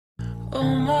All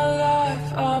my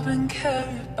life I've been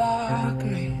carried by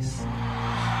grace.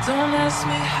 Don't ask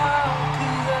me how,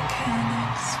 'cause I can't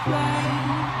explain.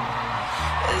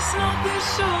 It's nothing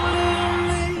short of a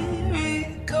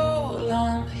miracle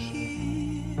I'm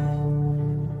here.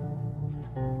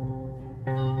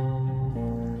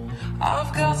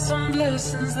 I've got some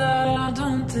blessings that I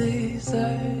don't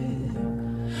deserve.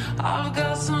 I've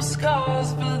got some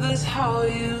scars, but that's how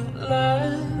you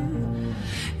learn.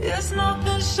 It's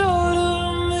nothing short of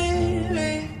a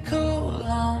miracle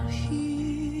I'm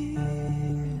here.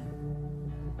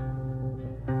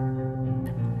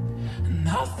 And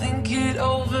I think it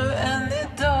over and it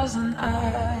doesn't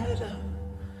add up.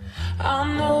 I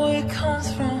know it comes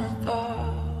from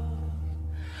above.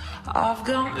 I've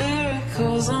got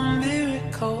miracles on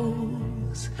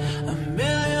miracles, a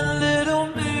million little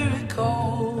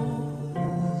miracles.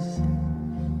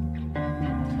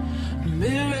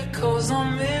 Miracles on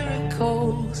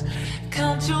miracles,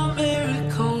 count your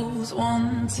miracles.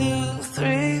 1, 2,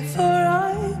 3, 4,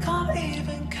 I can't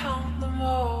even count them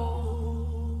all.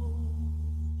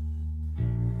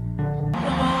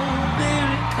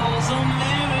 Miracles on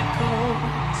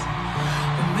miracles,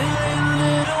 a million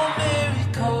little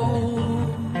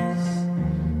miracles.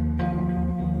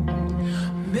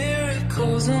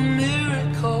 Miracles on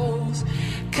miracles,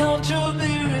 count your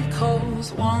miracles.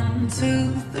 1, 2,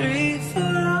 3, 4, I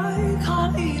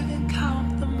can't even count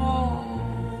them all.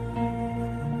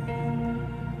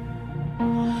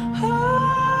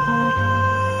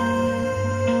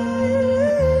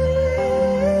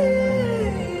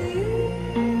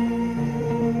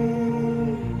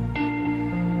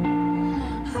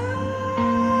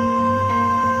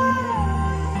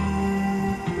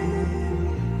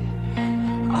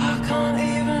 I can't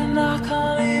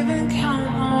even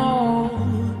count them all.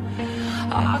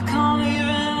 I can't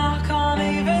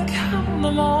even count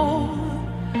them all.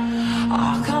 I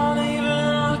can't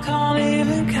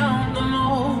even count them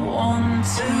all. 1,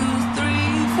 2,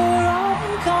 3, 4, I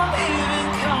can't even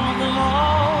count them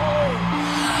all.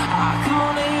 I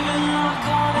can't even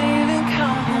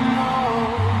count them all.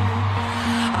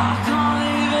 I can't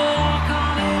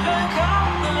even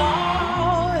count them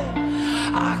all.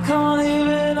 I can't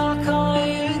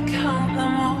even count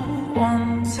them all. 1,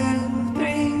 2,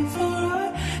 3, 4, I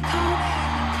can't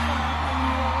even count them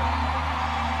all.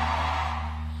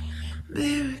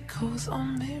 Miracles on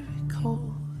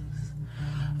miracles,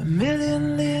 a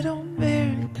million little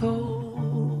miracles.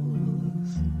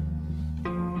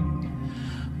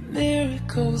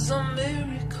 Miracles on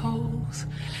miracles,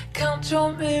 count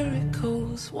your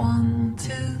miracles. 1,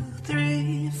 2,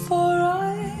 3, 4,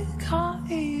 I can't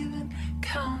even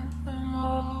count them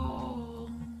all.